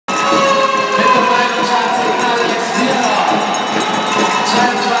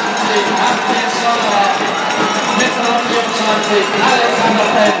Alexander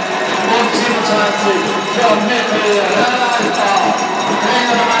Penn und 27 für Mittel Ronaldo.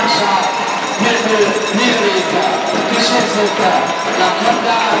 Trainer der Mannschaft Mittel Niederlieger. Geschäftsführer la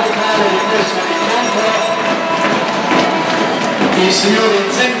Conda locale di questo incontro. I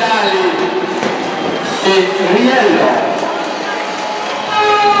signori Zendali e Riello.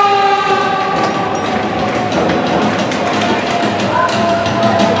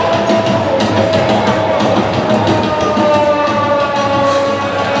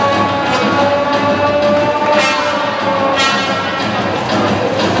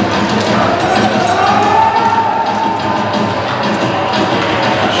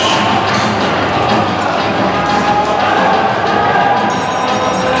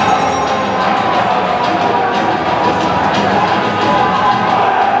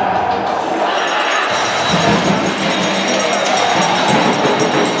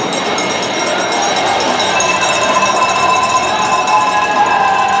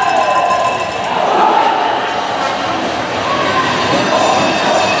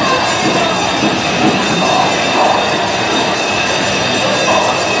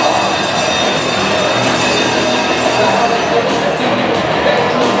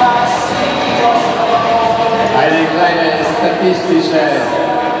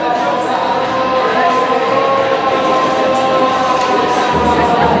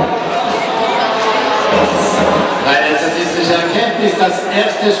 Eine statistische Erkenntnis, das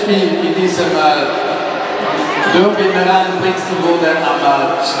erste Spiel in diesem Derby Meran Brixen wurde am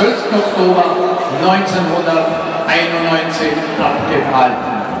 12. Oktober 1991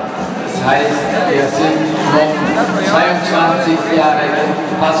 abgehalten. Das heißt, wir sind noch 22 Jahre,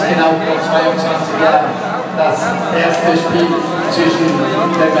 fast genau vor 22 Jahren, das erste Spiel zwischen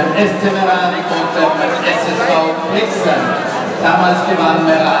dem SC Meran und dem SSV Brixen. Damals gewann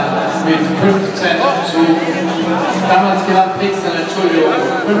Meran mit 15 zu, damals gewann Brixen, Entschuldigung,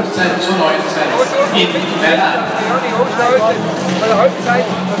 15 zu 19 in Meran.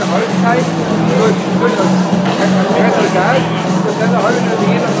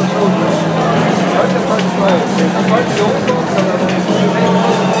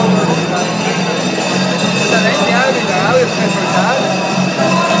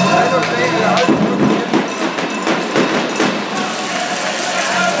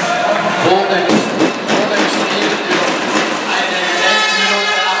 Vor dem Spiel eine letzte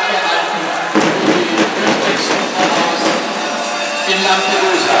Minute abgehalten für die Flüchtlinge voraus in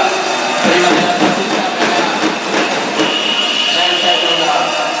Lampedusa. Prima della partita per una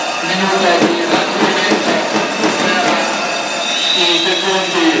minuto di raccoglimento per i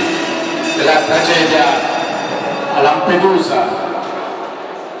defunti della tragedia a Lampedusa.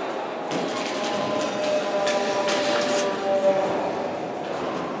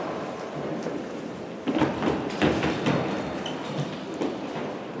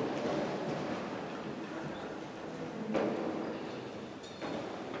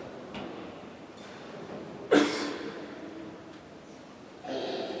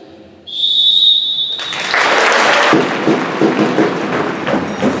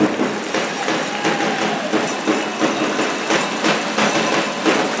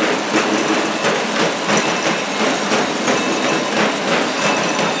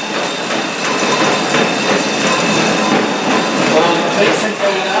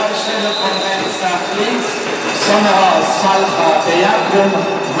 Sommerhaus, Salcha, Bejakum,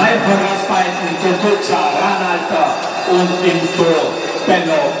 Mainvergaßbeiten, Totuza, Ranalter und im Tor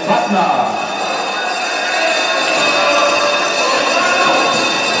Benno Fatma.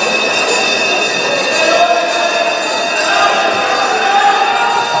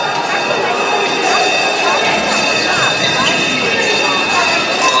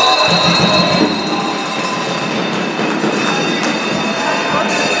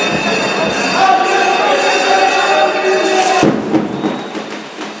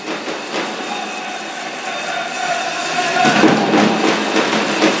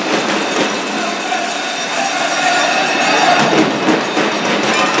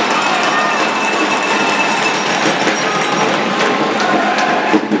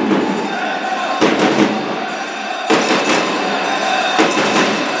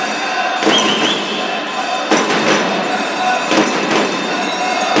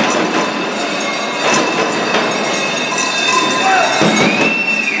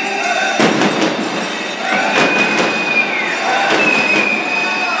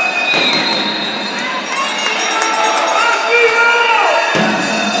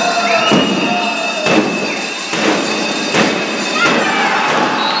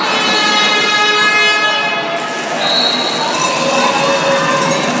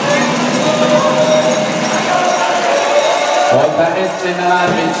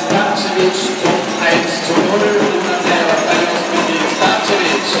 Meran mit Starcevic zum 1:0 und ein selber Verlust mit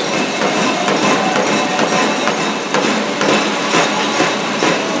Starcevic.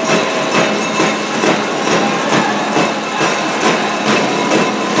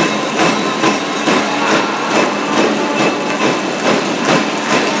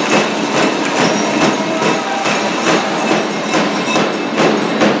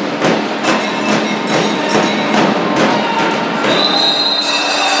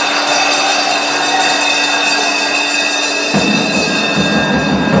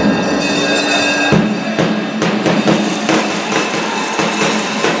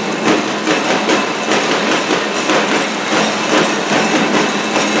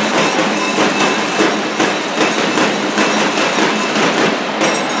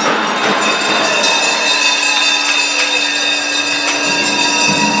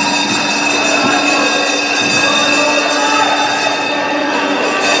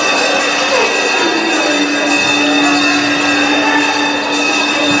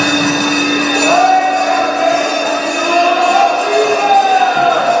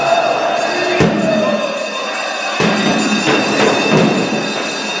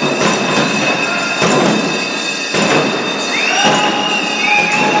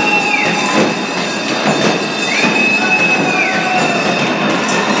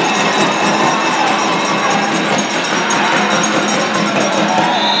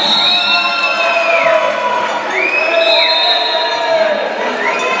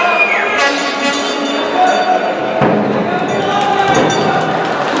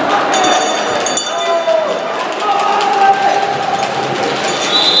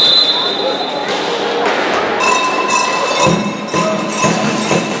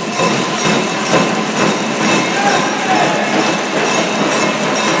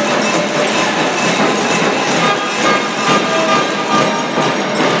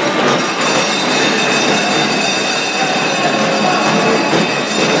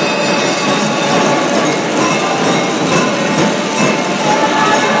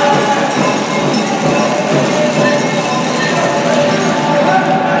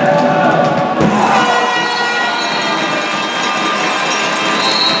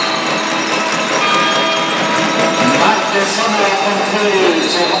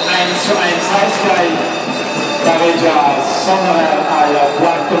 Pareggia Serie al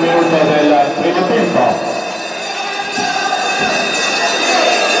quarto minuto del primo tempo.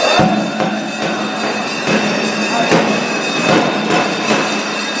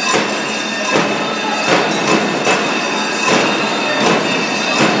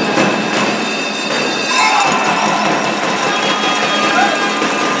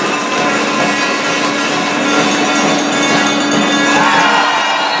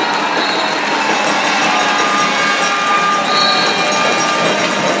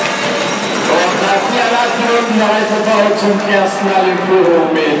 Zum ersten Mal in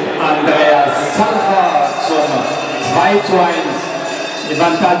Führung mit Andreas Salcha zum 2:1 in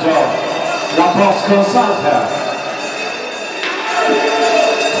vantaggio la Forst con Salcha.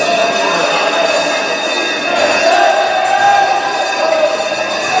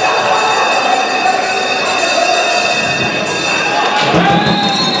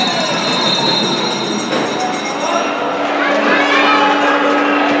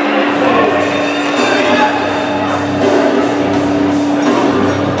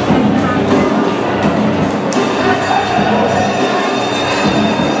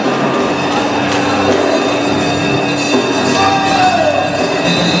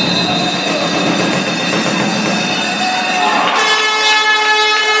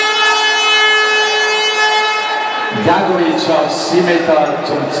 Auf 7 Meter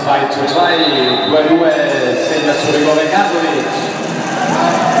zum 2:3, 2-2 segna sul rigore Gagovic.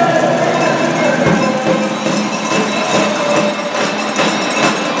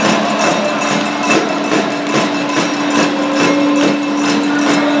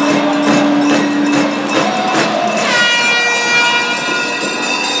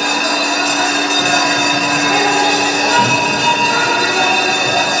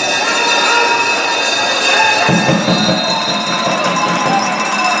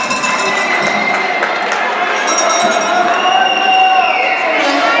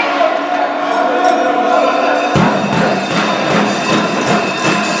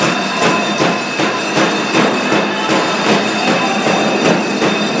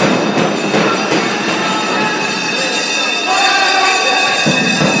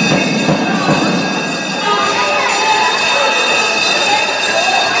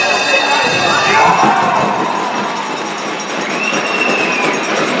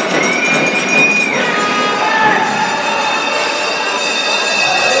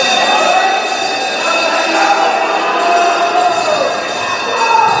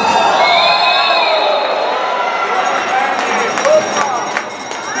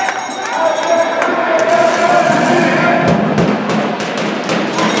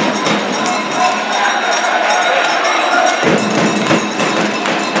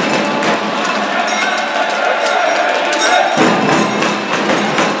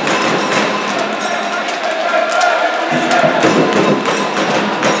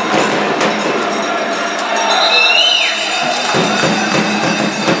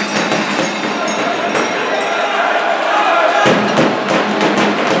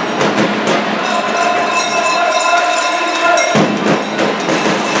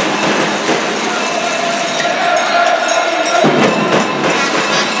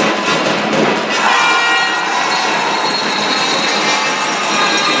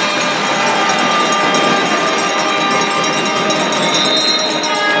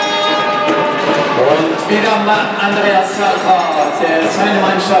 Salter, der seine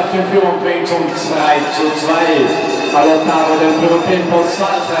Mannschaft in Führung bringt um 3:2. Allontano del primo tempo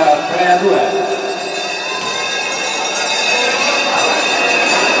Salter 3:2.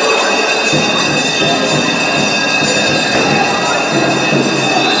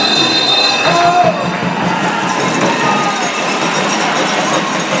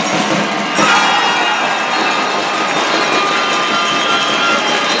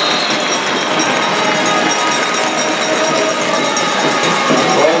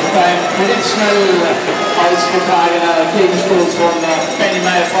 Schnell ausgetragener Gegenstoß von Benny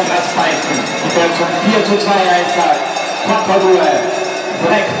Meyer von Raspeinten, der zum 4:3 einzahlt. Contra-2,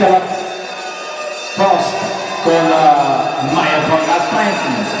 Break der Forst con Meyer von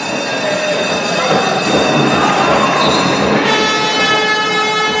Raspeinten.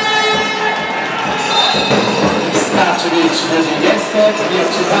 Starcevic für die Gäste,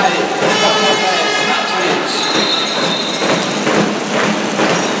 4:3, Contra-2, Starcevic.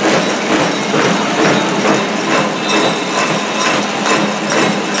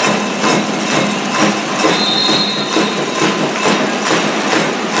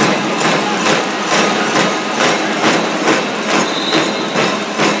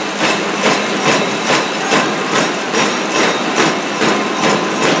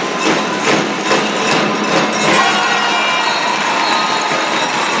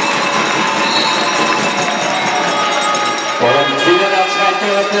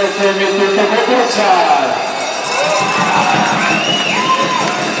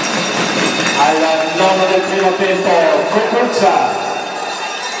 Al nono del primo tempo, Cucuzza.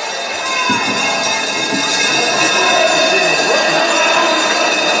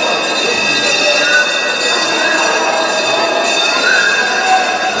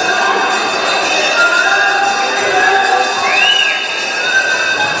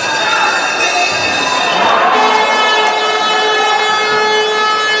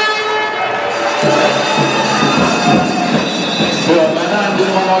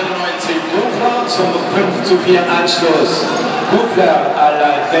 Zum 5:4 Anschluss. Gufler al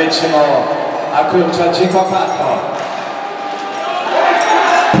 10° a 45.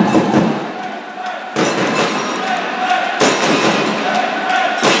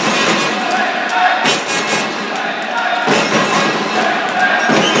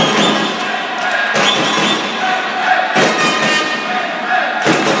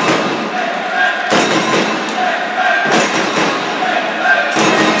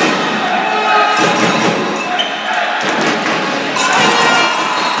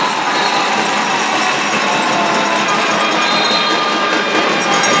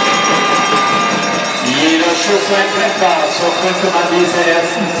 Schuss ein Treffer, so könnte man diese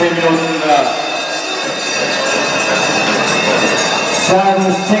ersten 10 Minuten sagen.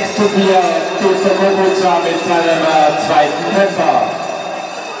 6:4 Dr. Kukuza mit seinem zweiten Treffer.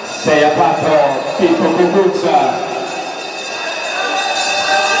 6-4 Pippo Kukuza.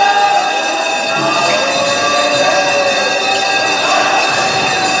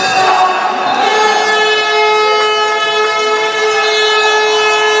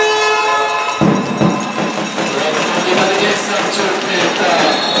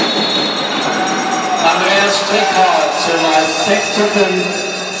 Zum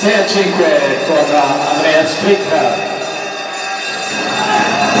 6:5 con Andrea Stricker.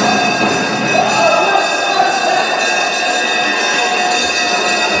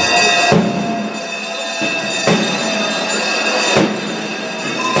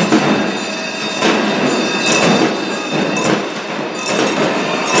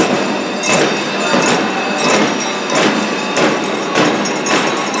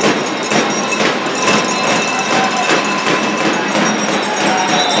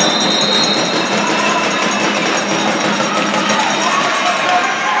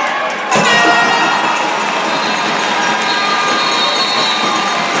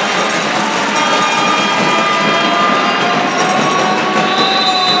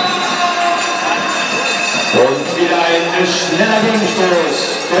 Schneller Gegenstoß.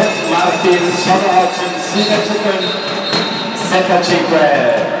 Und Martin Sonner zum 7:5.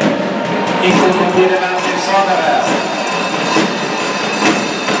 7-5. Incompire Martin Sonner.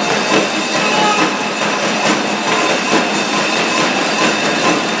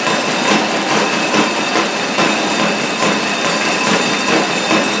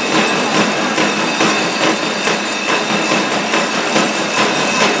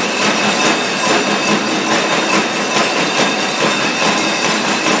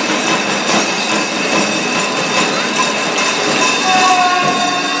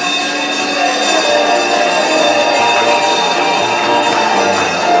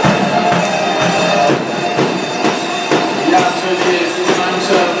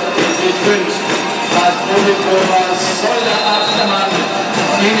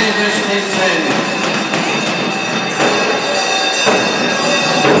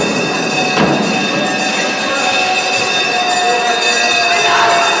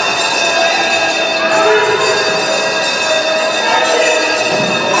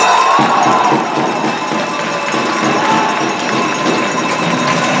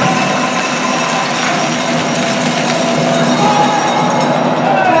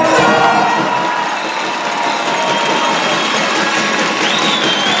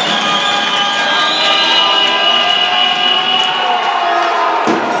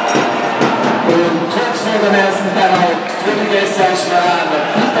 Brixen Meran,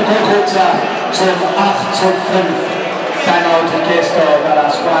 punto Cucuzza zum 8:5. Timeout richiesto dalla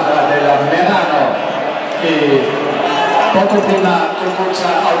squadra del Merano e poco prima Cucuzza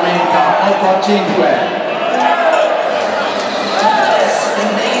aumenta 8:5.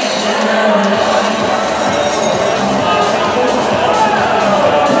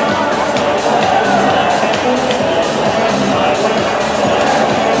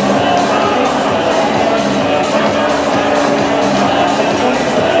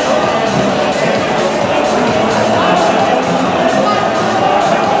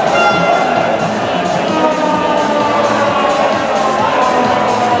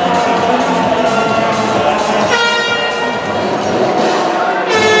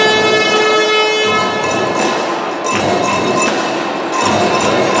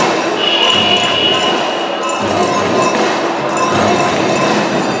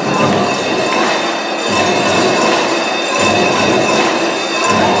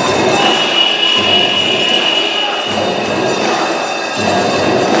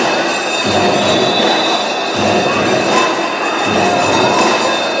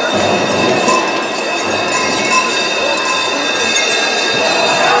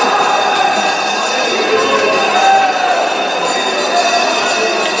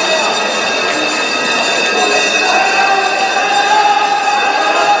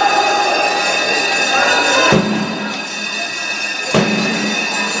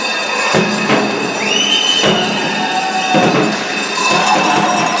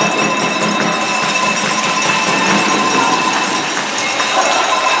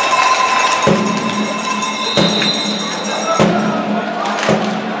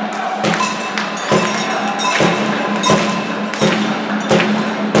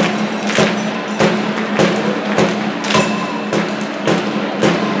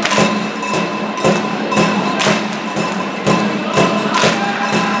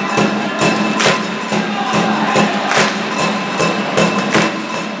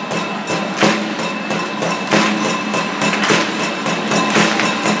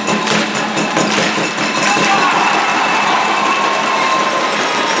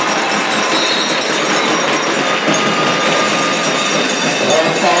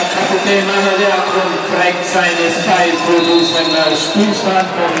 Der Mann der Grund trägt seines bei für diesen Spielstand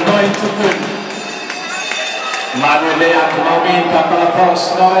von 9:5. Manuel Leac aumenta per la Forst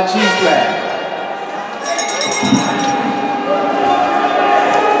 9:5.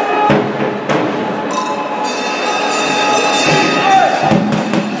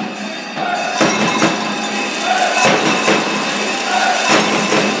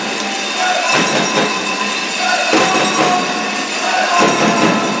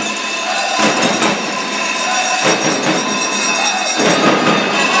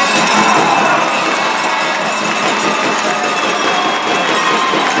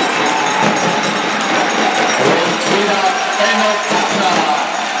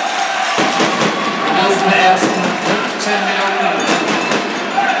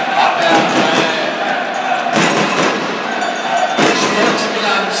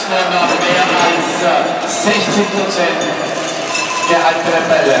 Mehr als 60% gehaltene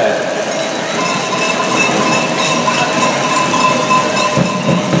Bälle.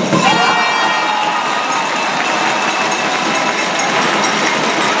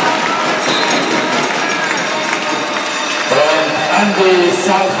 Und Andi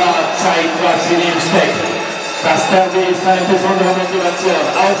Salcha zeigt, was in ihm steckt. Das Derby ist eine besondere Motivation,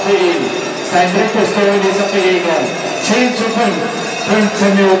 auch für ihn. Sein drittes Tor in dieser Begegnung. 10:5.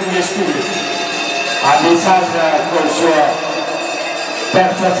 15 minuti gespielt. Andi Salcha con sua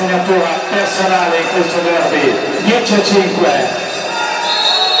terza segnatura personale in questo derby. 10:5.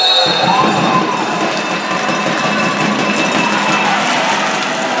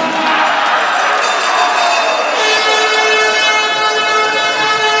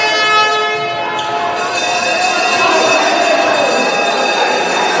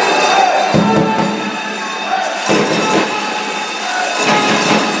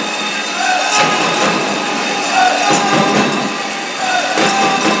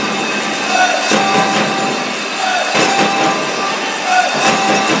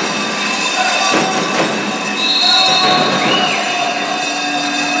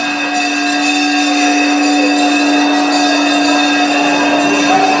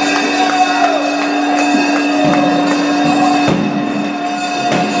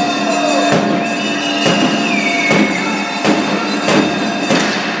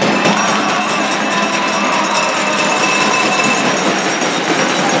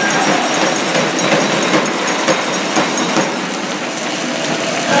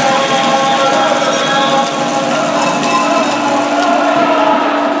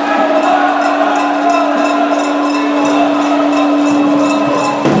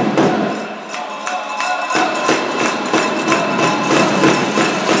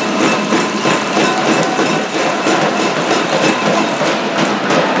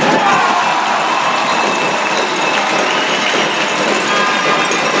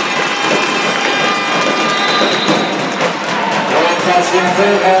 Dem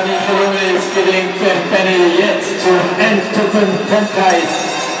Führer Nicolis gelingt Benny jetzt zum 11. Preis.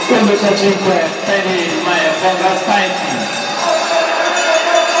 Unter 5 Benny Meyer von Raspeinten.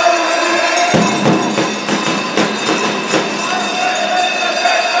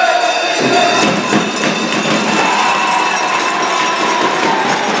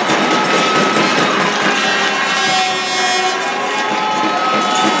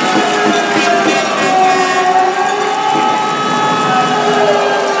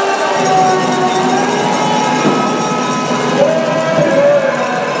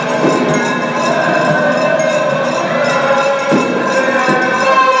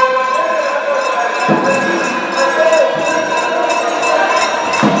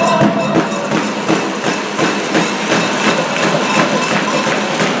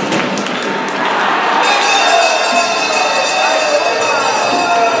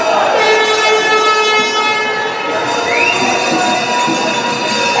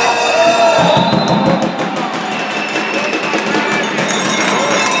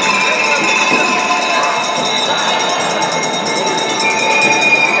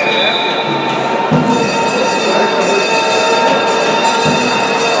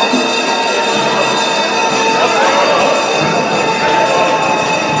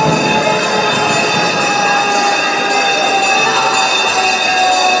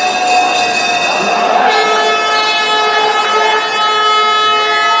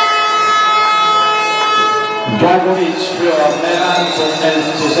 Gagolic für Meran zum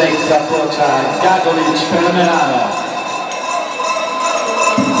 11:6 Apporta. Gagolic per Merano.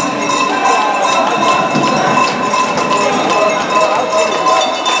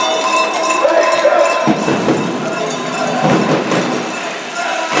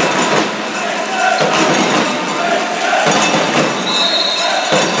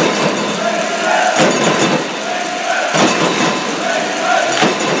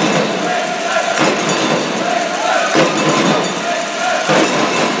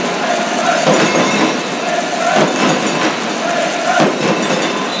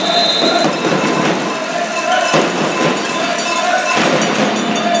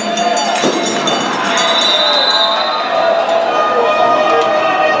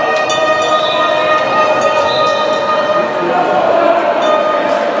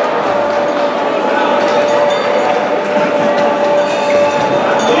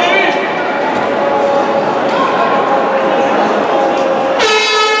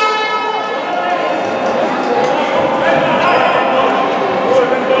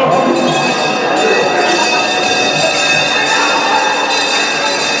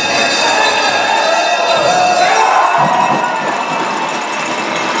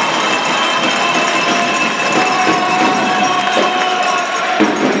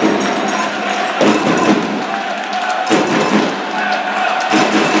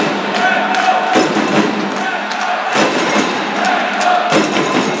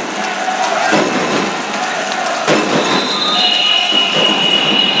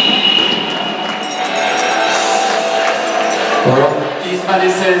 Diesmal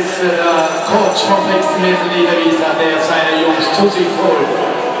ist es der Coach von Brixen Meran, der seine Jungs zu sich holt.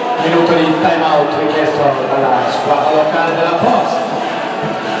 Minuto di time-out richiesto dalla squadra locale della Forst.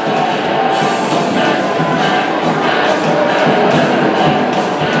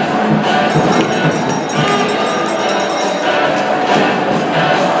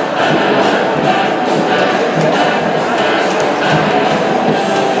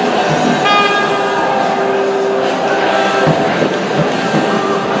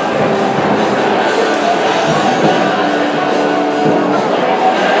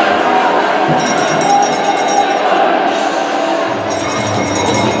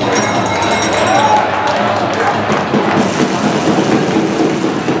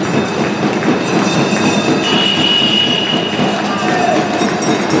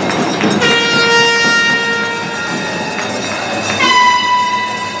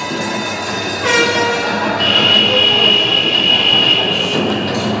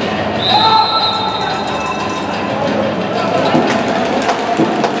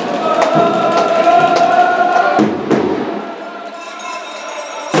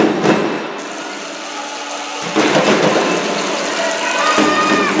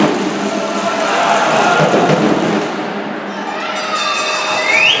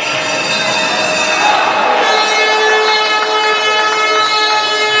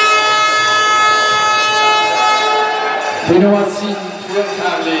 Die Nummer 7 für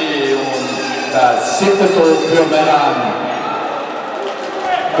Carli und das 7. Tor für Meran.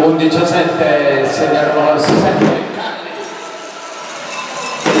 Und 17 segna il numero 7.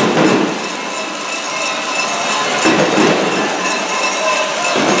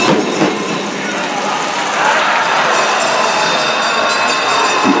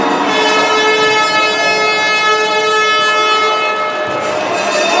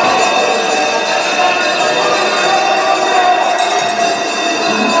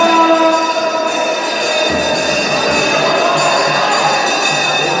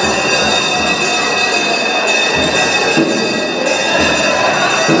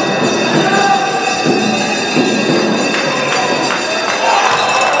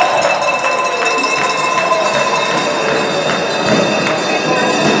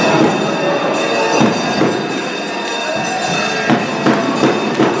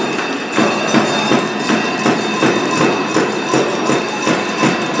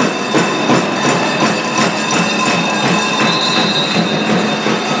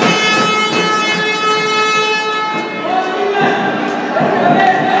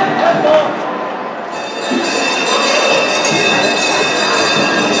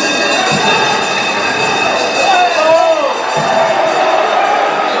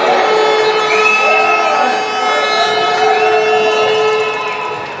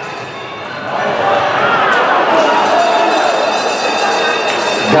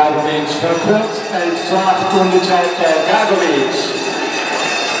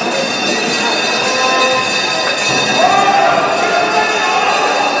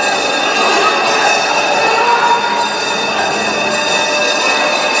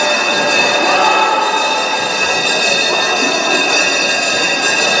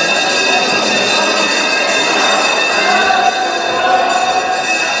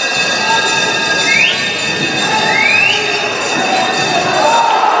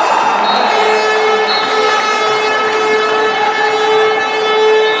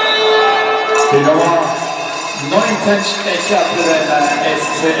 Die Nummer 19 Stecher für den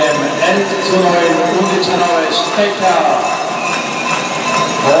SCM 11:9 Udicanowe Stecher.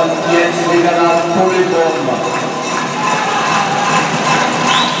 Und jetzt wieder das Publikum.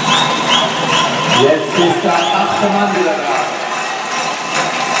 Jetzt ist der 8. Mann wieder da.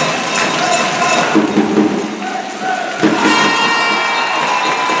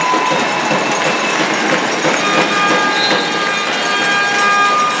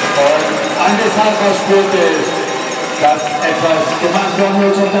 Angesagt verspürt ist, dass etwas gemacht werden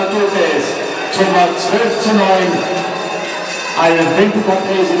muss und da tut es. Zum 12:9 einen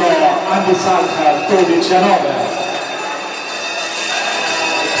Winkelpräsident angesagt hat, Giornata.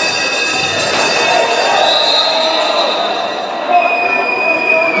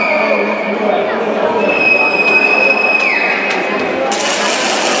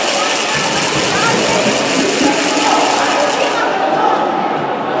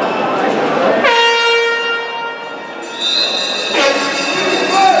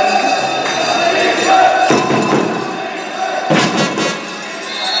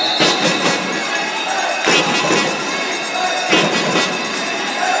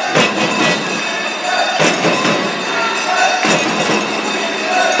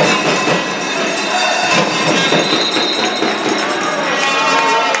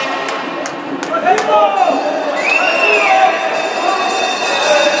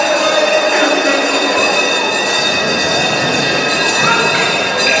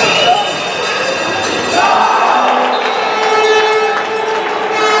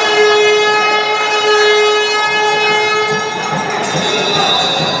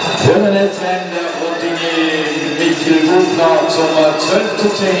 Zum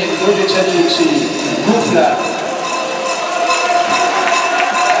 12:10 Udicanowe Kufler.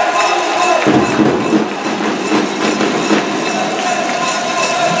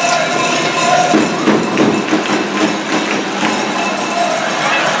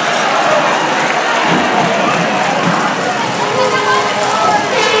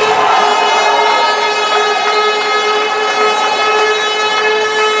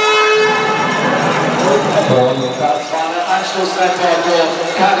 Anschlussretter durch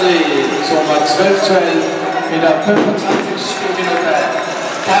Carli zum 12:12 in der 25. Spielminute.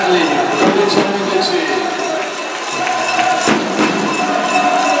 Carli, Udicanowe.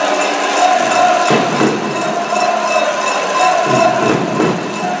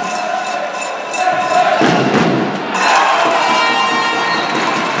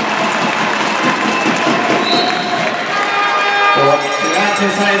 Dort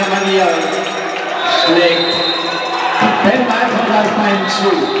seine Manier schlägt Ben Meyer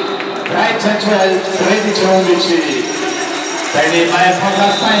zu. 13:12 Giornata. Benny Meyer von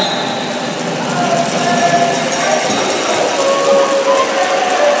Glasbein.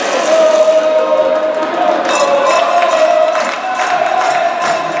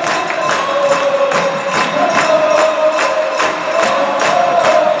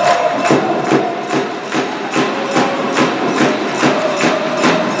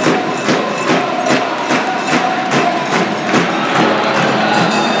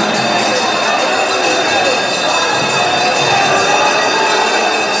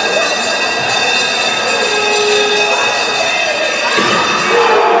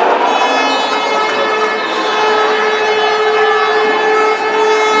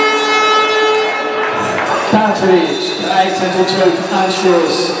 Startovic, 13:12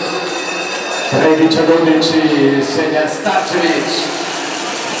 Anschluss. Giornata, Serie Startovic.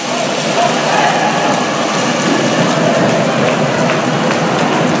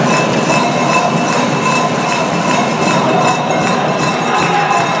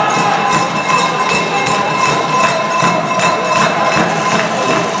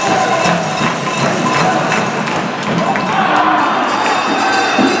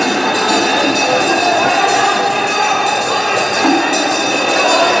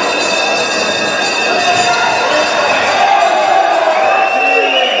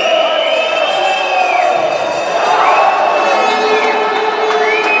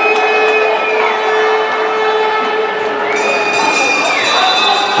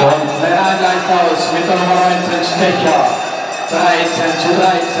 Und Meran gleicht aus mit der Nummer 19 Stecher.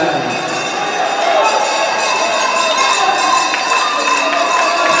 13:13.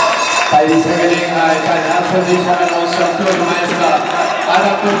 Bei dieser Gelegenheit ein herzliches von unserem Bürgermeister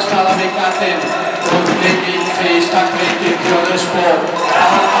aller Burgstaller Bekannten und Lebensfähig Stadträtin für den Sport.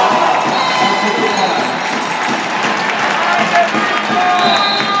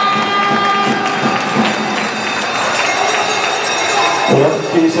 Und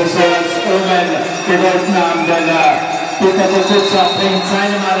diese Omen gewonnen haben, denn der Peter Besitzer bringt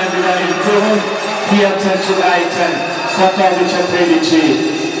seine Mann wieder in Führung. 14:13,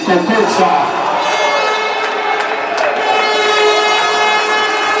 14:13, Concorsa.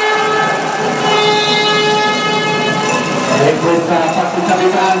 E questa partita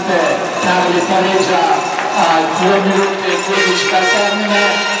vibrante, Carli pareggia a 2 minuti e 15 dal termine,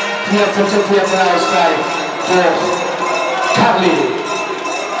 14:14 Ausgleich durch Carli.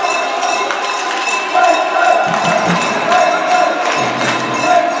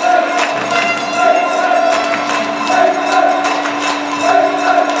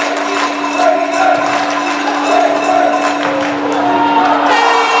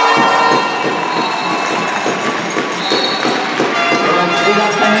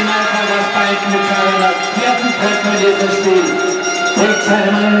 Mit seiner vierten Treffer in diesem Spiel bringt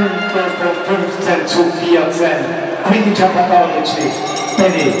seinen Mann von 15:14, 15:14,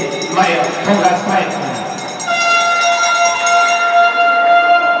 Benny Meyer von Raspeiten.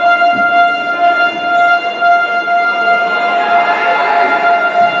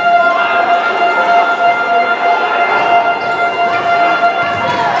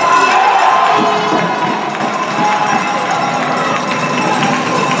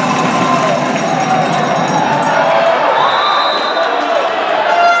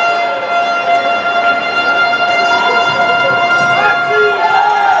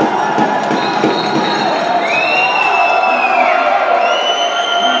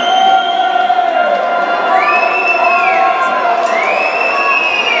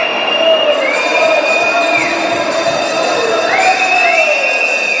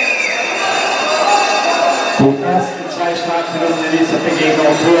 Die ersten 2 Startminuten in dieser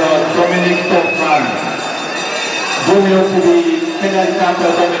Begegnung für Dominik Dorfmann. 2 Minuten die Penalità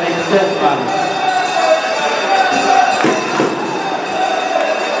per Dominik Dorfmann.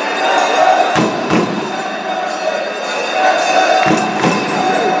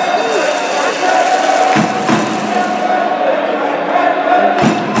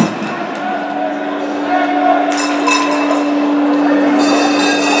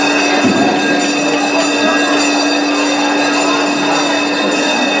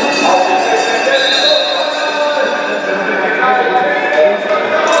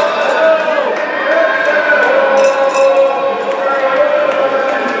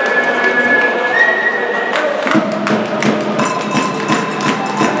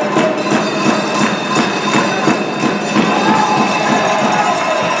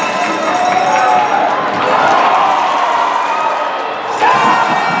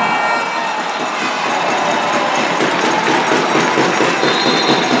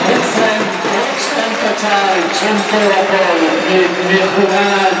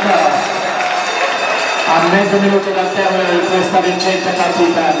 Giornata a mezzo minuto dal termine di questa vincente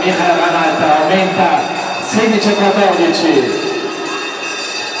partita. Giornata aumenta 16:14.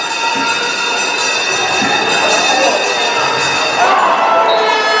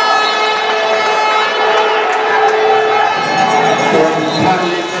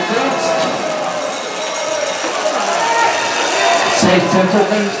 Carli verkürzt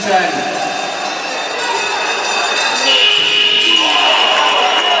 16:15.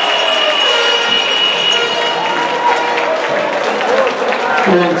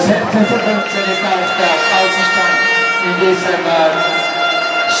 Und 16:15 ist auch der Außenstand in diesem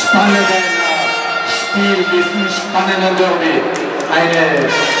spannenden Spiel, diesem spannenden Derby. Eine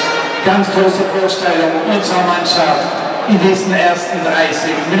ganz große Vorstellung unserer Mannschaft in diesen ersten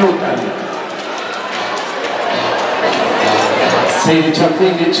 30 Minuten.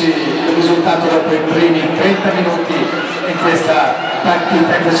 16:15 il risultato dopo i primi 30 minuti in questa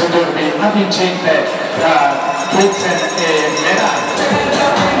partita, in questo derby avvincente tra Brixen e Meran.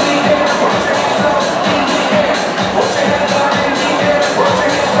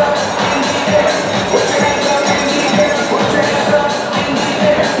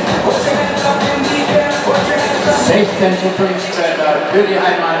 Für die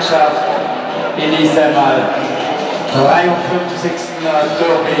Heimmannschaft in diesem 53.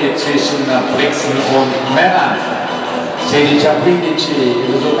 Derby zwischen Brixen und Meran. 16:15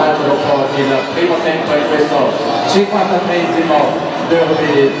 il risultato dopo il primo tempo in questo 53esimo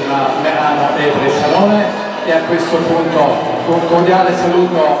derby tra Meran e Bressanone. E a questo punto un cordiale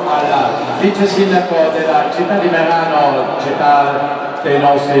saluto al vice sindaco della città di Merano, città dei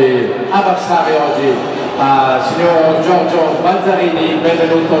nostri avversari oggi, signor Giorgio Balzarini.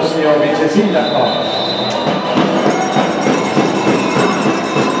 Benvenuto signor vice sindaco.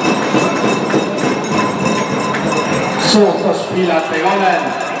 So, das Spiel hat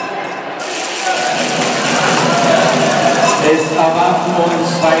begonnen. Es erwarten uns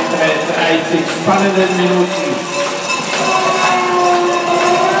weitere 30 spannende Minuten.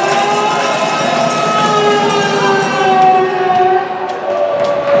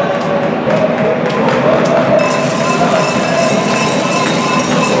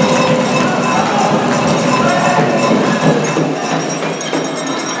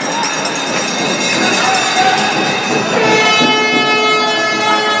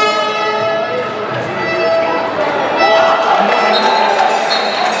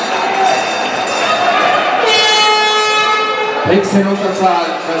 in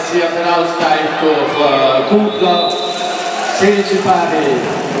Unterzahl, kassiert den Ausgleich durch Gufler, 16 pari,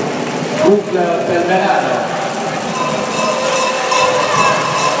 Gufler per Merano.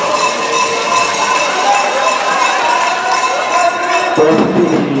 Und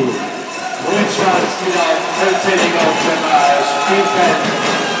die Grünschwarz wieder vollzählig auf dem Spielfeld.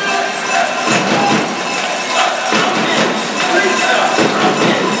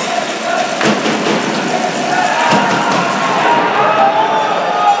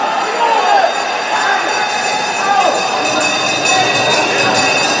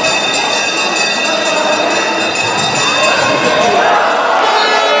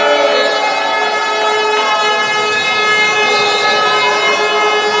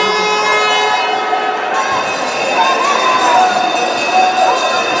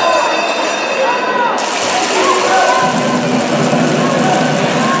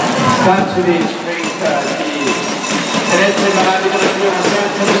 Stankovic bringt die Serie Meran über die Führung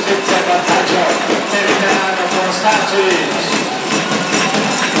 17 Vantaggio per il Merano con Stankovic.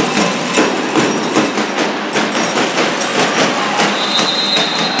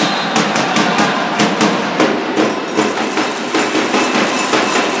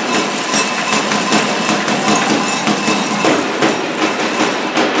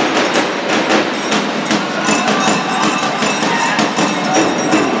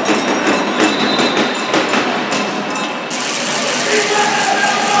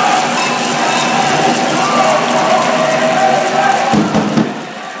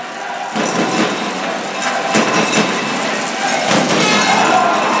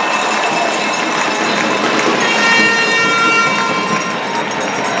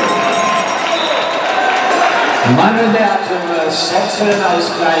 Manuel sorgt für den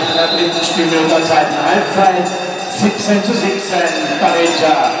Ausgleich in der dritten Spielminute der zweiten Halbzeit. 17:17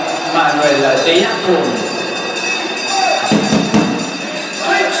 pareggia Manuel De Jacum.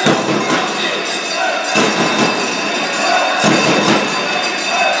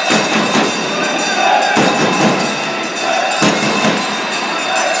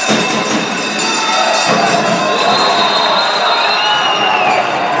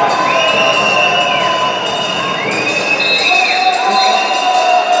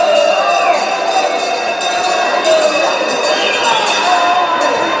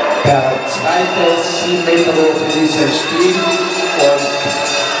 Der zweite 7-Meter-Wurf für dieses Spiel und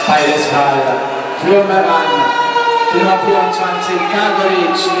beides Mal für Meran. Die Nummer 24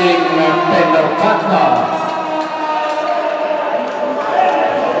 Gagoric gegen Benno Wagner.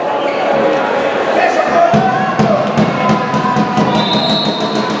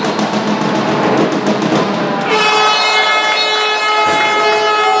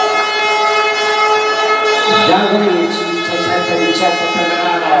 Gagoric, 17 per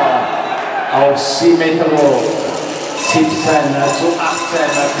Merano. Auf 7-Meter-Wurf, 17:18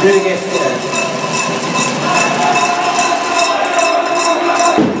 für die Gäste.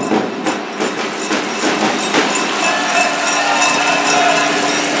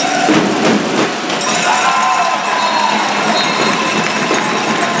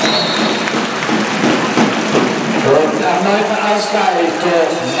 Und erneuter Ausgleich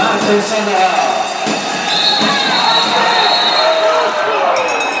durch Martin Sandra.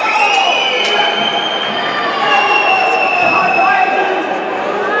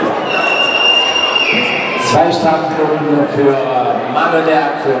 Zwei Strafminuten für Manuel De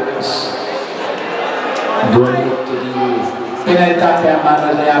Jacum. Due minuti di penalità per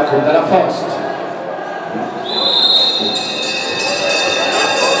Manuel De Jacum della Forst.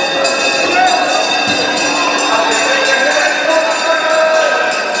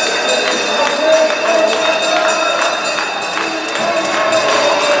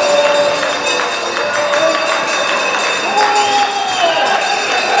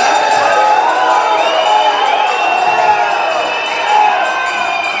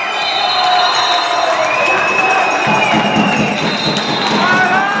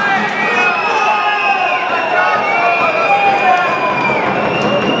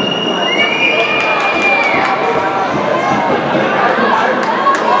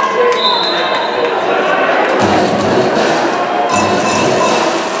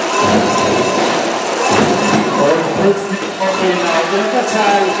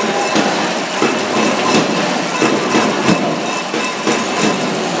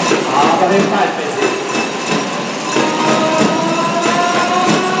 Aber den Ballbesitz.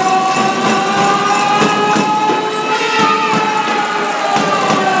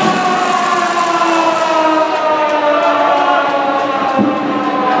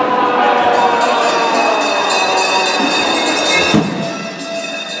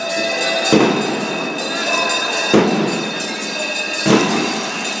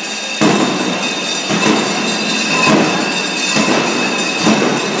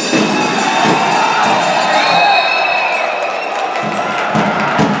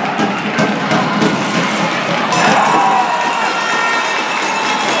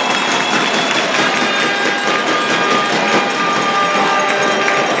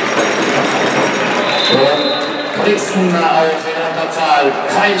 Brixen auch in Unterzahl,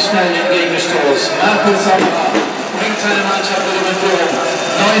 pfeilschnell im Gegenstoß. Markus Sommer bringt seine Mannschaft wieder in Führung.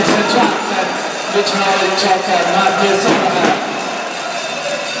 19 zu 18 mit Joker, Markus Sommer.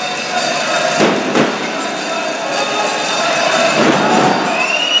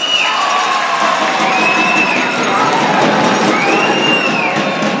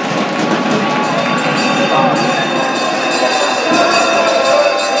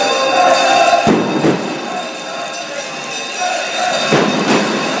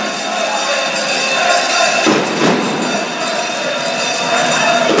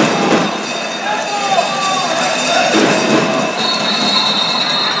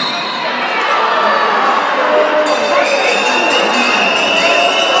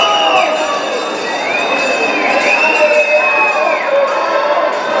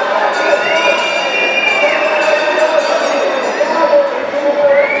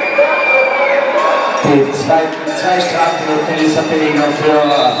 Die zwei Strafminuten in dieser Begegnung für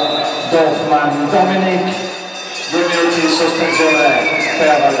Dorfmann Dominik. 2 minuti di sospensione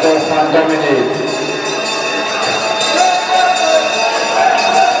per Dorfmann Dominik.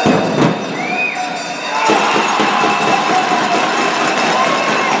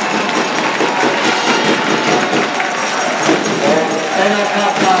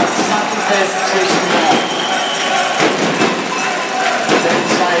 Sattelfest zwischen den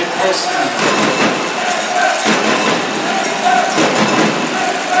zwei Posten.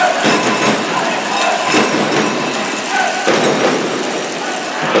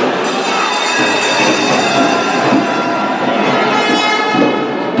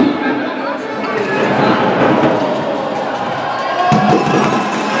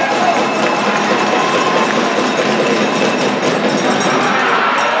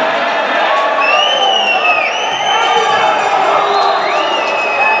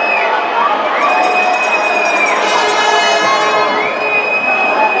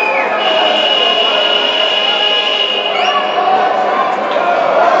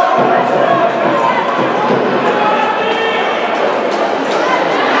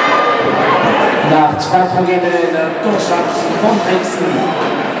 Nach zwei vergebenen Durchsatz von Brixen.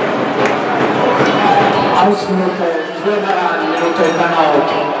 Ausminute für Meran, Minute Timeout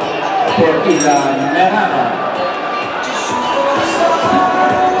per il Merano.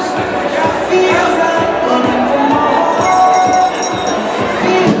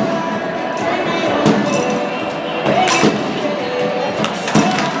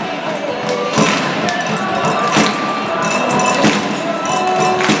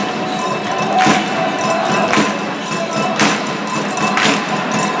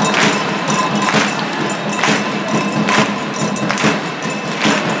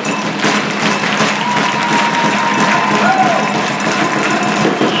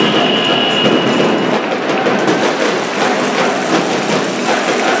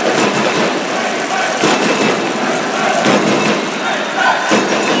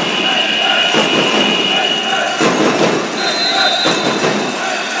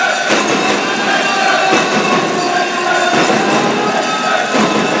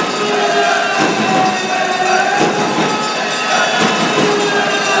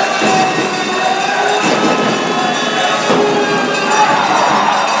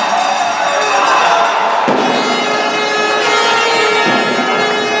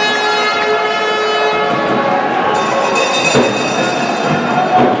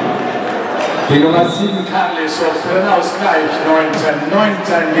 Die Nummer 7 Carli sorgt für den Ausgleich.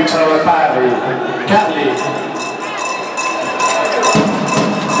 19 liegt schon bei Pari. Carli.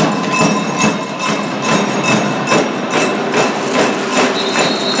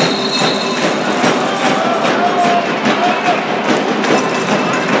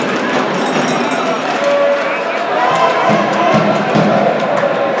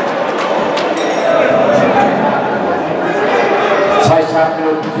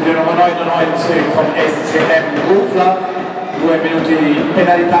 Für die Nummer 99 vom SCM Gufler, 2 minuti di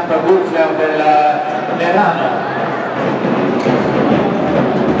penalità per Gufler del Merano.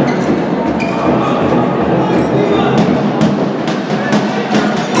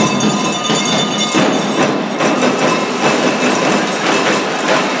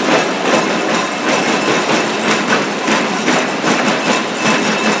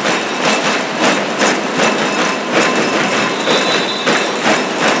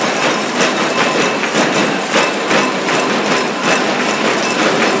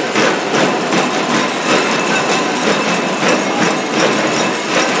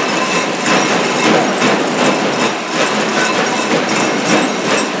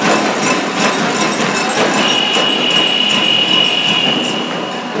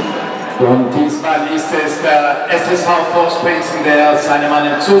 Und diesmal Fall ist es der SSV Forst Brixen, der seine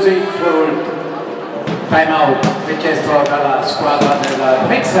Mann zu sich holt. Timeout, richiesto dalla squadra del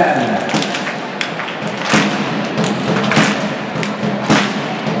Brixen.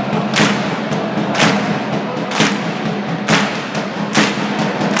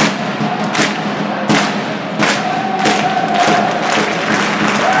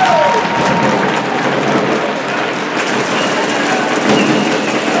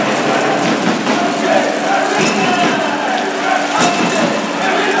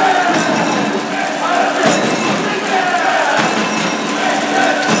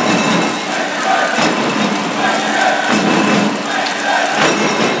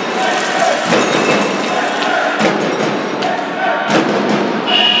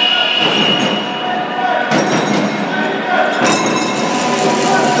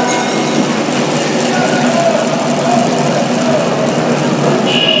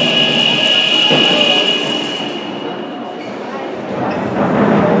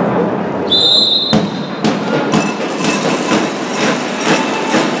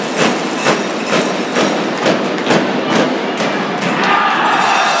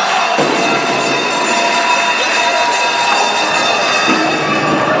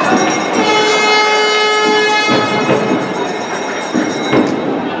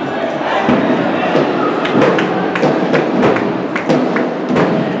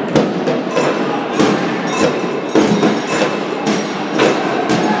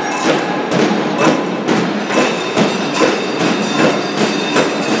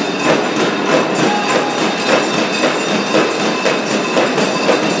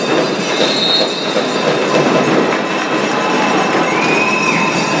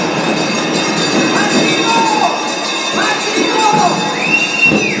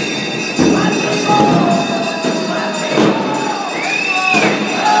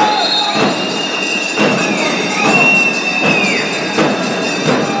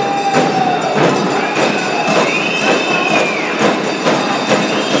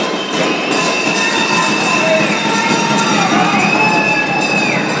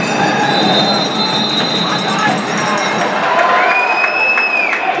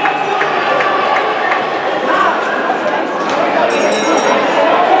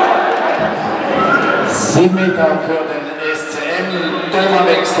 Meter für den SCM,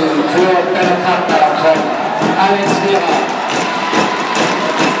 Doberwechsel für Giornata kommt Alex Vera.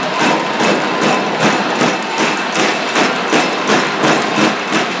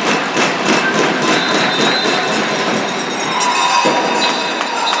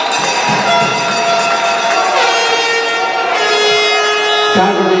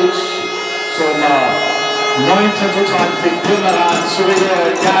 Zum 19:20 für Meran, Serie,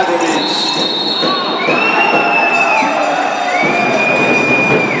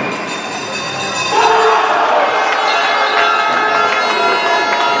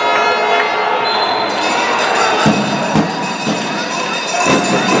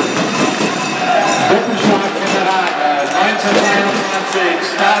 Doppelschlag für Meran, 19:21,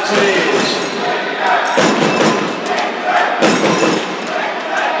 Serie.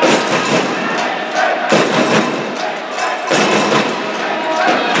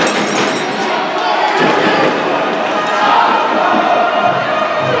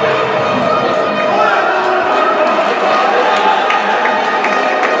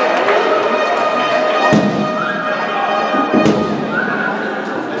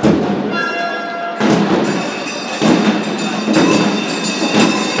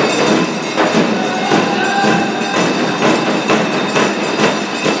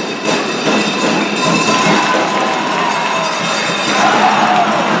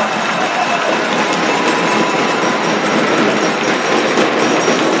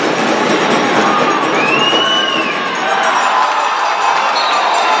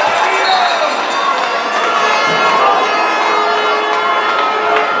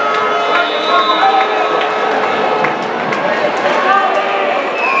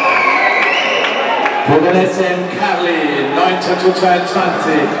 Für den SM Carli,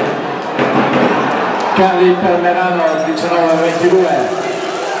 19:22. Carli per Merano, 19:22.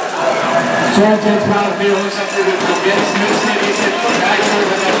 So, und jetzt machen wir uns auf die Betrieb. Jetzt müssen wir diese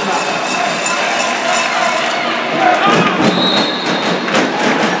Vergleichskurve noch machen.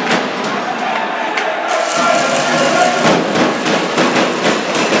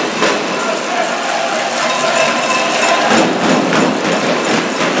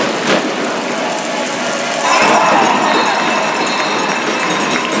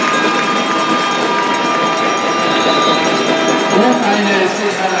 Eine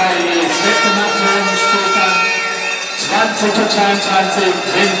Serie ist weggemacht worden, später 20:22,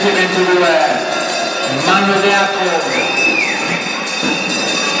 20:22.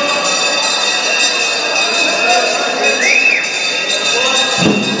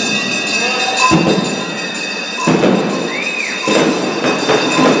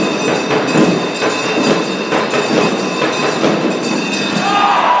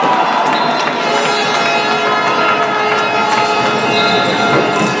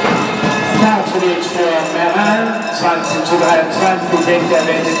 Meran, 20:23 gegen der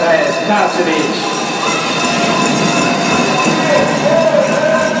Wende 3. Starcevic.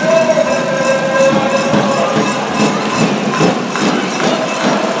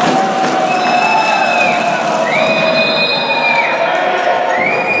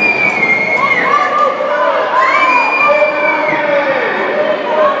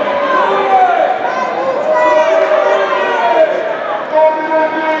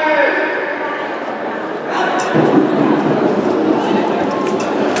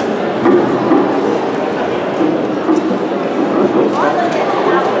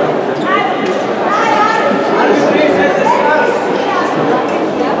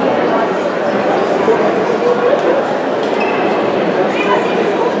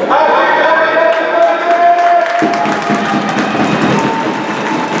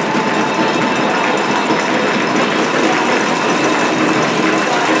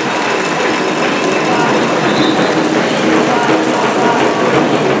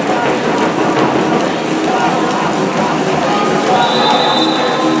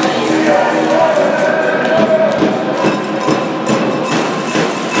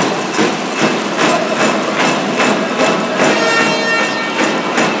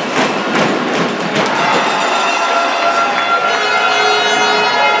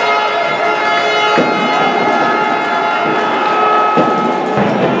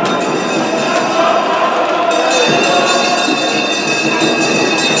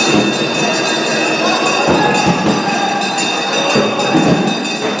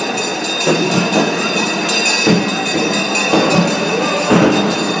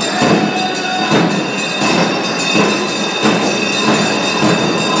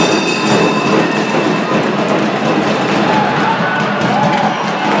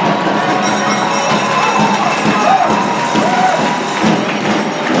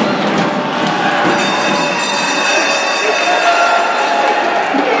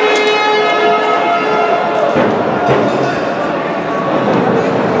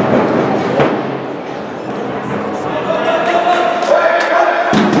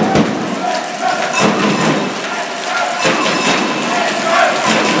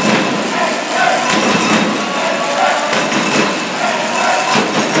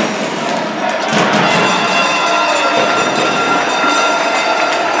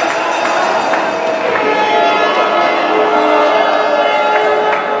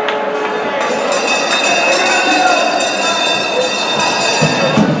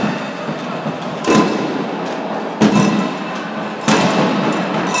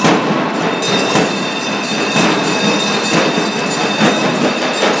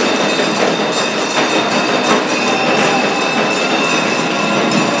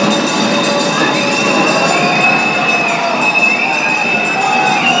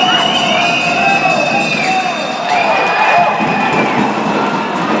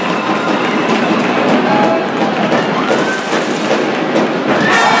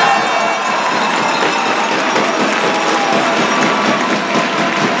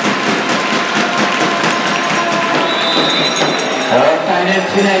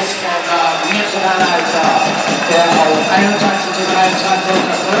 Finesse von Giornata, der auf 21:23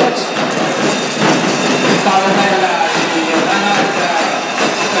 unterdrückt. Bella di Giornata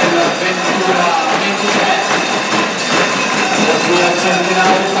per l'avventura 23. Und wir sind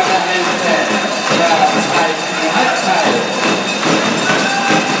genau bei der Hälfte der zweiten Halbzeit.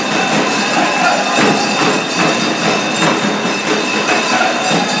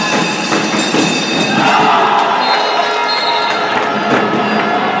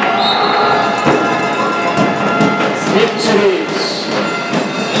 Serie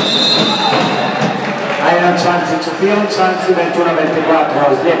 21:24,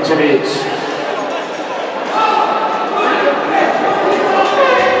 21:24 Sliepcevic.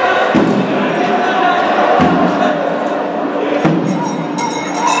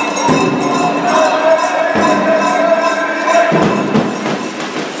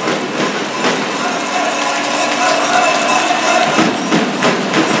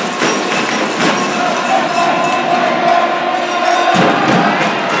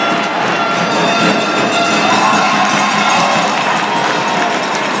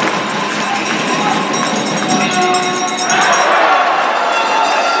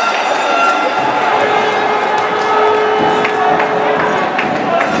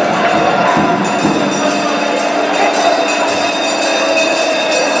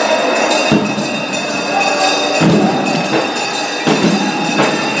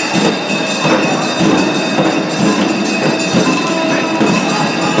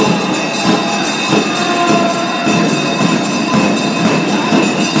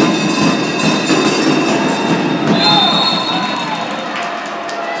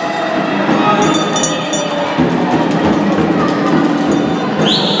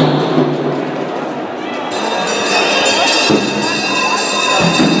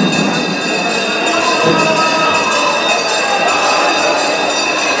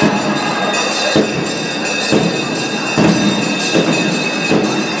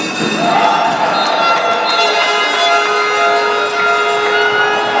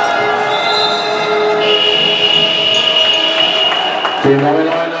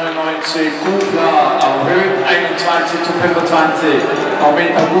 FC Gufler erhöht 21 zu 25,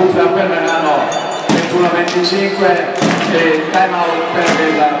 aumenta Gufler per Merano 21-25 e time out per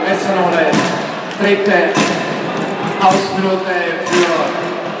il Messanone, dritte Ausminute für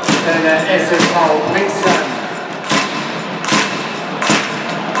den SSV Brixen.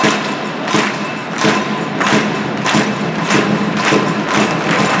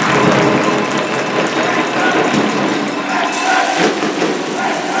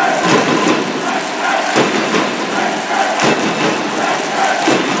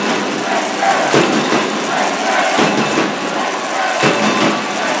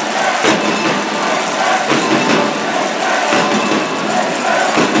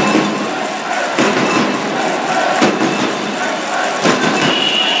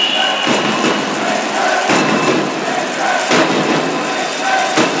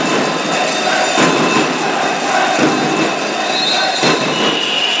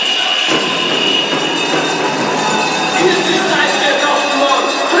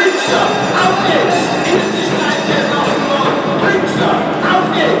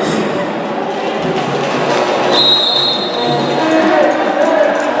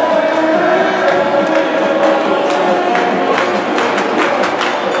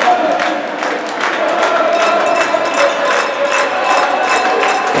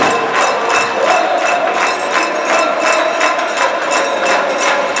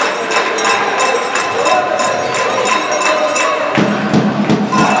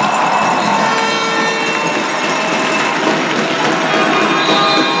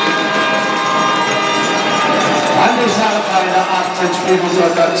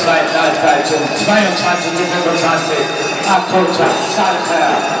 Spielminute der zweiten Halbzeit zum 22 zu 25. Akota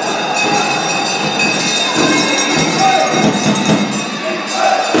Salcher.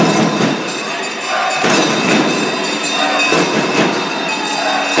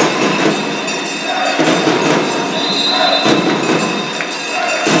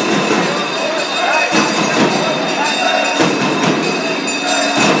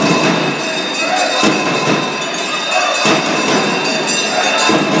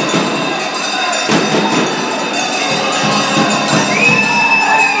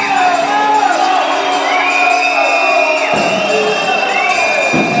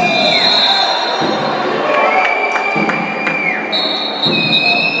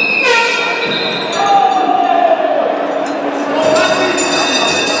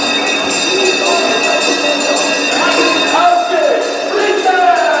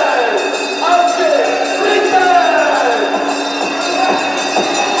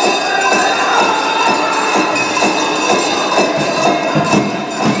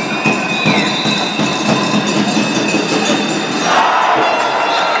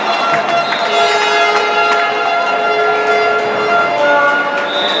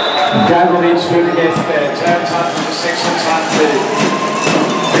 Für die Gäste, 22 bis 26.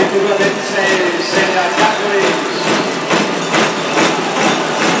 Mit übersetzt Serie.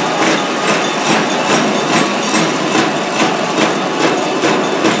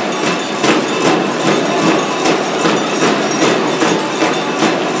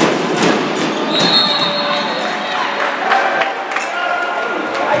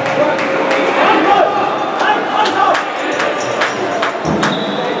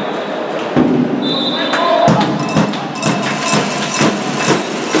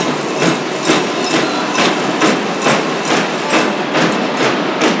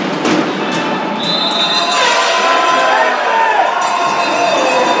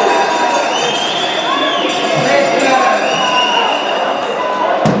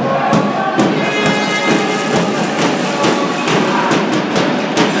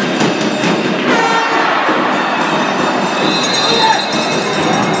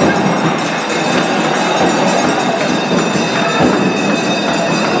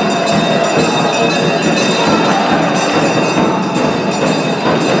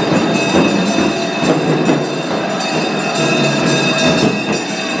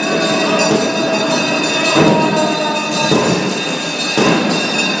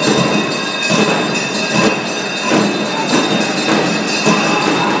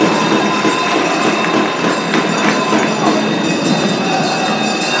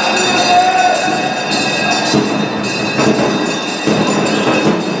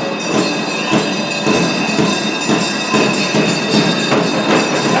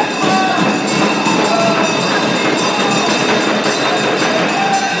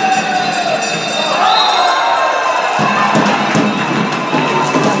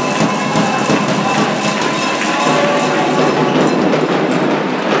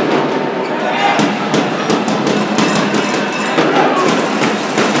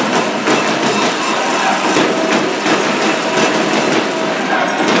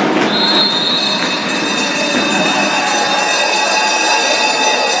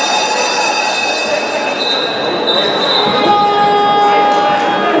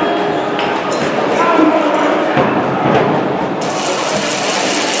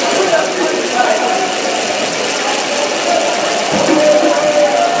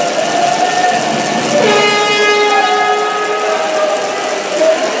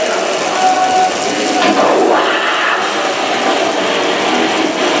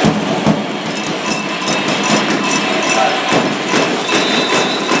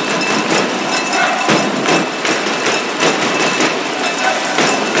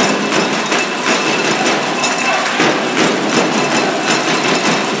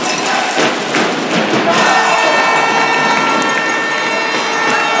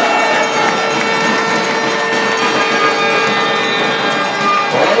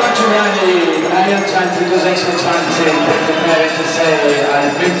 Giuliani, 23-26, preparing to Serie,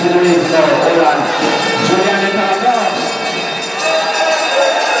 and bring to the ritmo, Holland. Giuliani per applaus.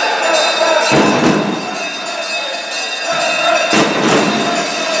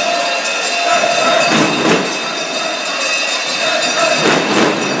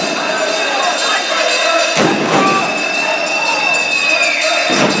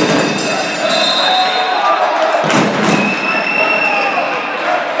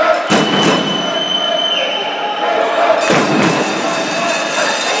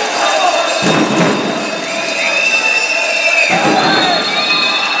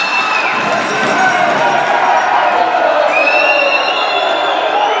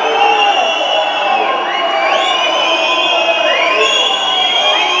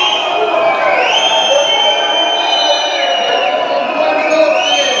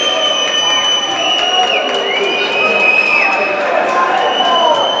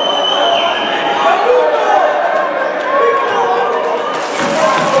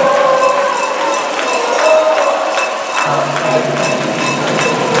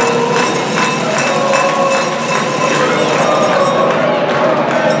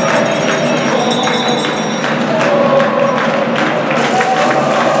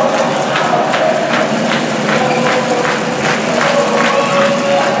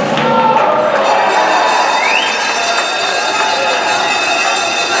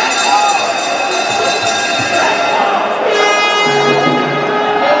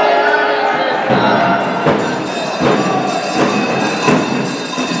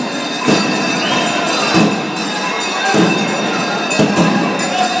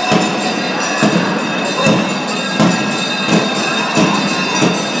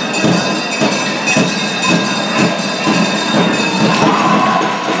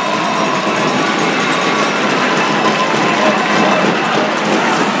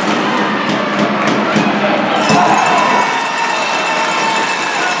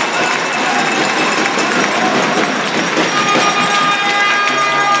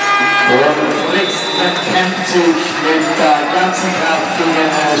 Kämpft sich mit der ganzen Kraft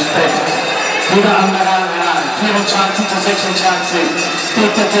gegen Stedt. Wieder an Meran heran, 24-26,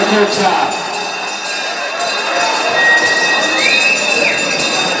 Peter Tekoca.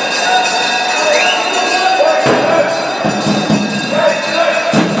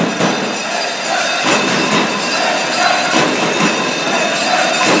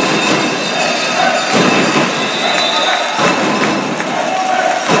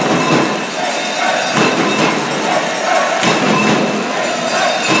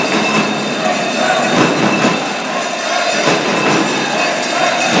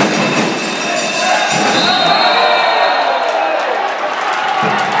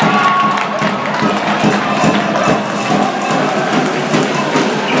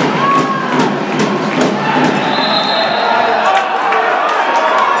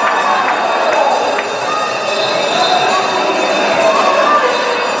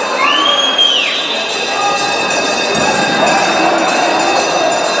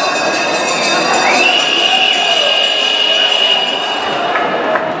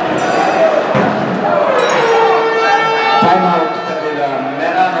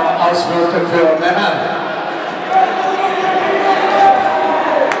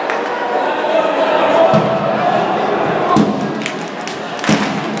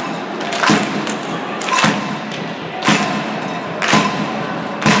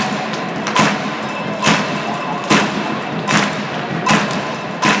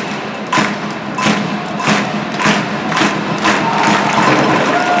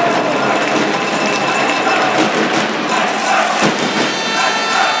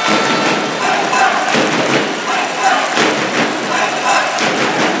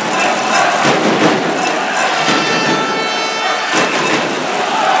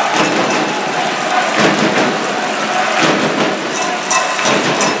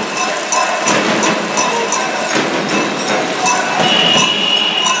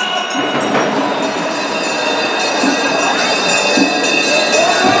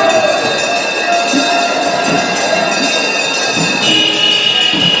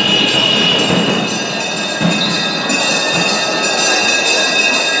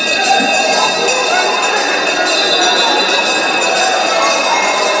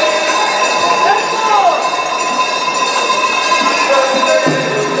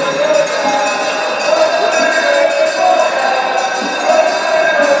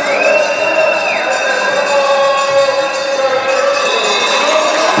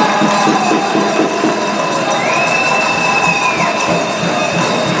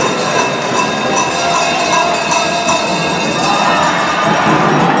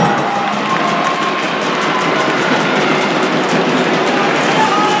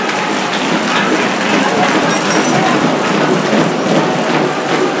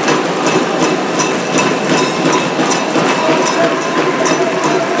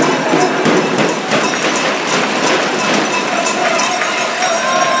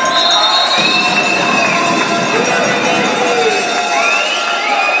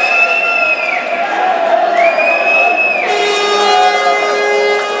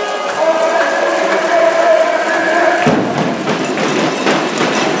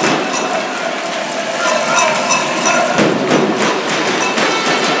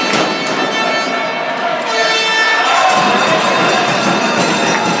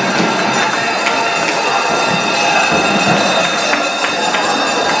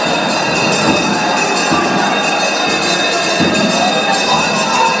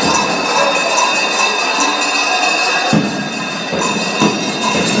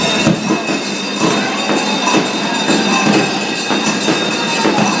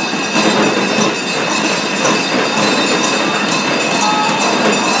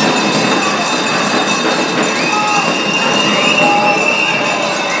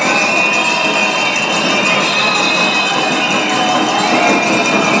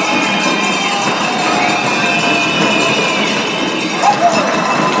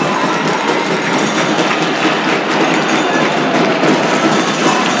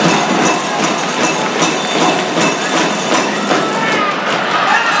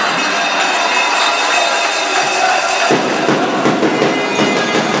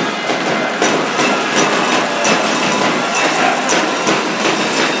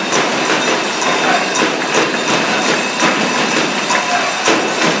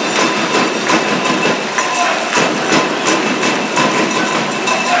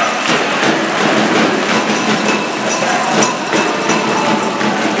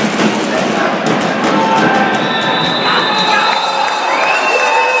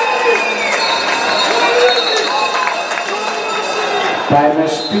 Beim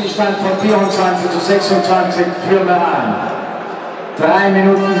Spielstand von 24 zu 26 für Meran. 3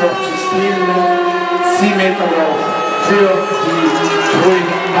 Minuten noch zu spielen. 7 Meter noch für die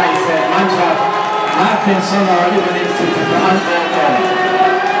grün-weiße Mannschaft. Martin Sommer übernimmt sich die Verantwortung.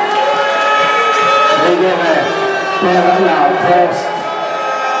 Regere Perla Forst.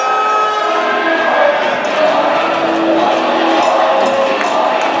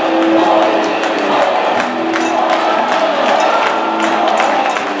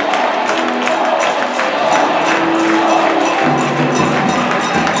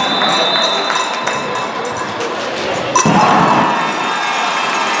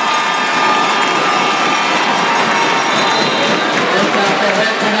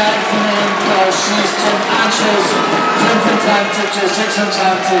 Schießt zum Anschluss 25 zu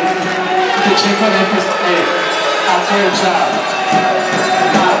 26. Die Komponente ist Apolja.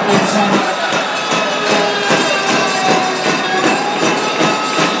 Martin Sommer.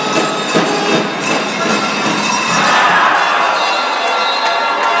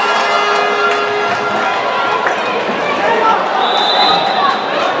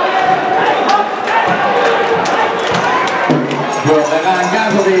 Meran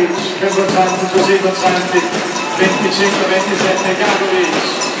Gagovic, 25 zu 27, 25, 27 Gagovic.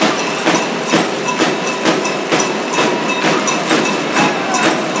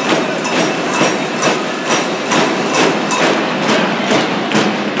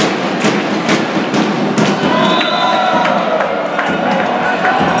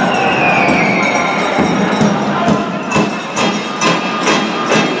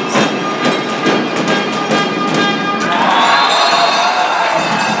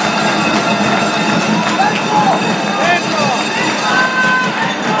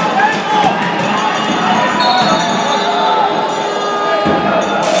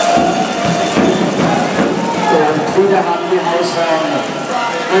 Wieder haben die Hausherren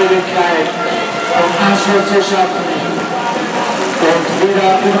Möglichkeit, um Anschluss zu schaffen. Und wieder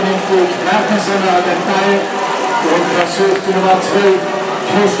übernimmt sich Martin Sommer den Ball und versucht die Nummer 12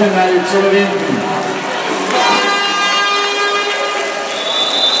 Christenal zu überwinden.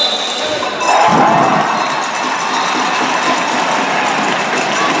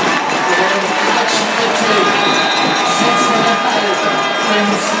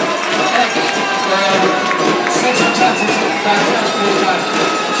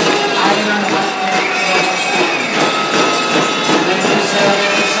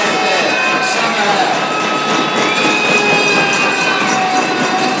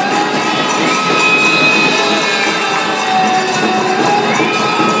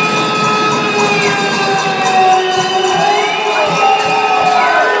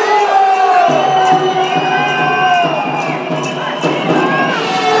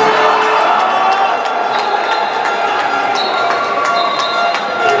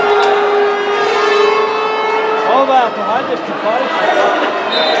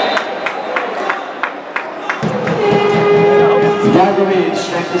 Gagovic,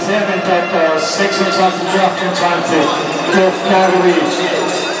 wenn die Serien-Tochter 26 zu 28 durch Gagovic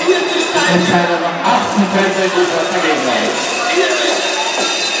in seinem 8. Treffer dieser Gelegenheit.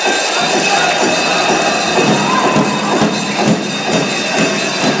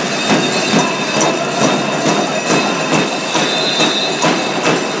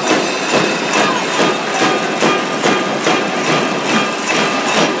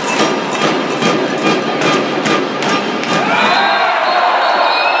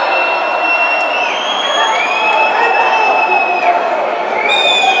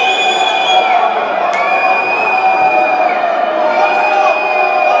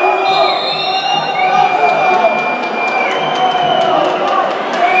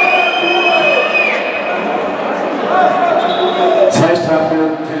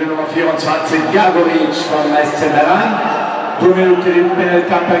 Für die Nummer 24 Gagovic vom SC Meran. 2 Minuten di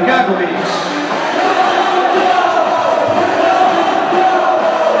penalità per Gagovic.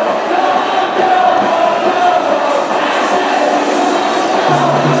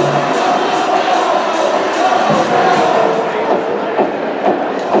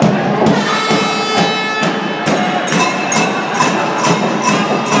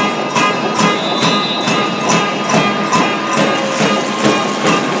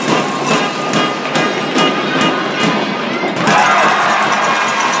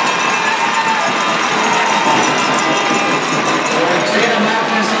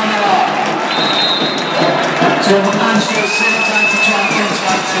 Zum Anschluss 27 zu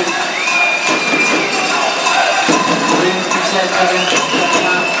 28.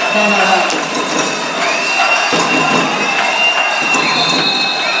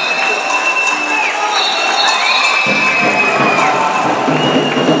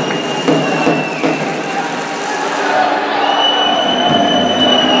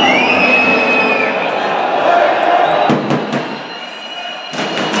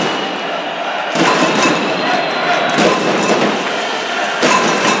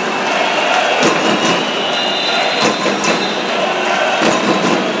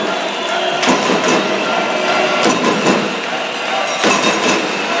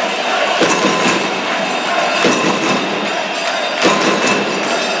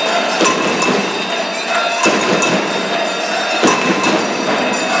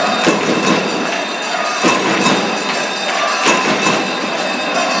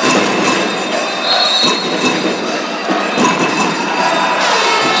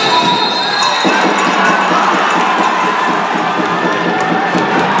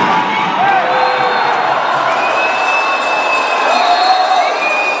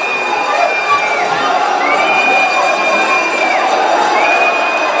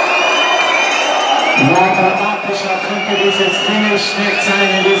 konnte dieses Finish nicht sein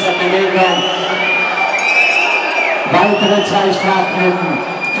in dieser Bewegung. Weitere 2 Strafminuten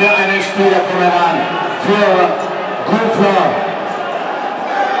für einen Spieler von Meran, für Gufler.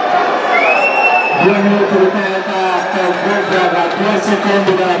 2 minuti di penalità per Gufler, a 2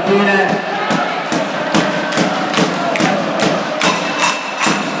 secondi dalla fine.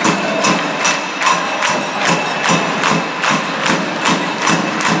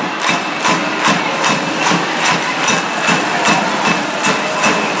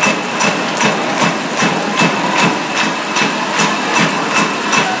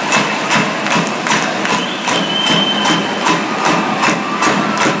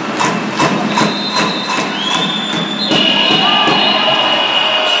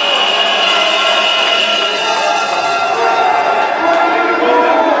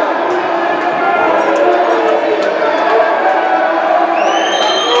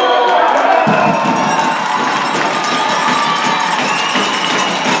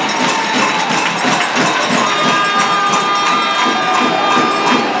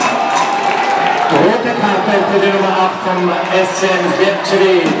 Für die Nummer 8 vom SCM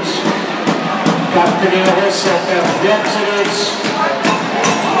Serie, Capitano Rosso per Serie.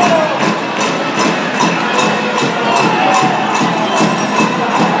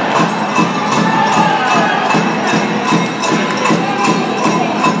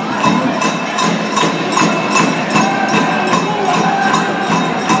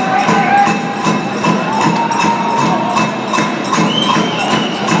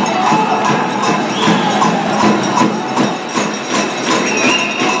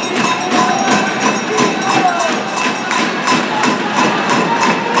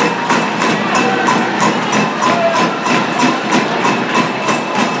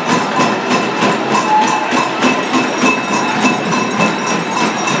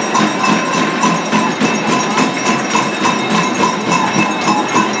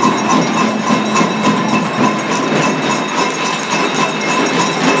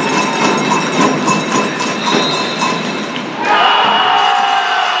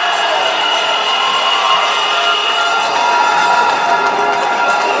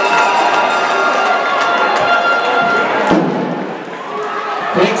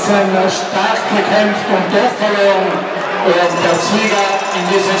 Brixen stark gekämpft und doch verloren. Und der Sieger in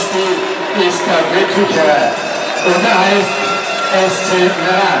diesem Spiel ist der Glücklichere. Und er heißt SC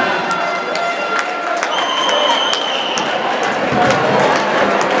Meran.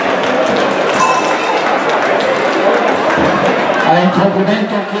 Ein Kompliment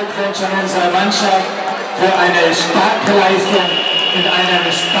und Glückwunsch an unsere Mannschaft für eine starke Leistung in einem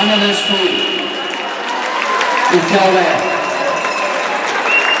spannenden Spiel. Ich glaube,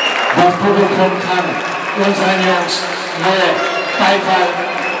 das Publikum kann unseren Jungs nur Beifall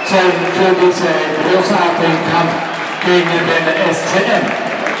zeigen für diesen großartigen Kampf gegen den SCM.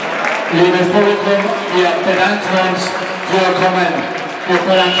 Liebes Publikum, wir bedanken uns für Kommen. Wir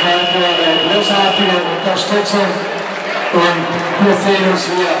bedanken uns für eure großartige Unterstützung und wir sehen uns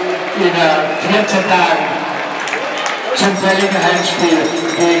hier in 14 Tagen zum fälligen Heimspiel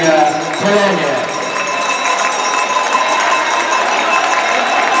gegen Kolumbien.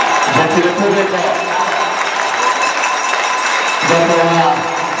 Gentile pubblico, dopo una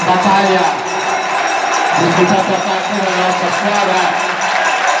battaglia disputata a parte della nostra squadra,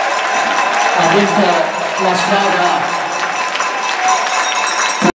 ha vinto la squadra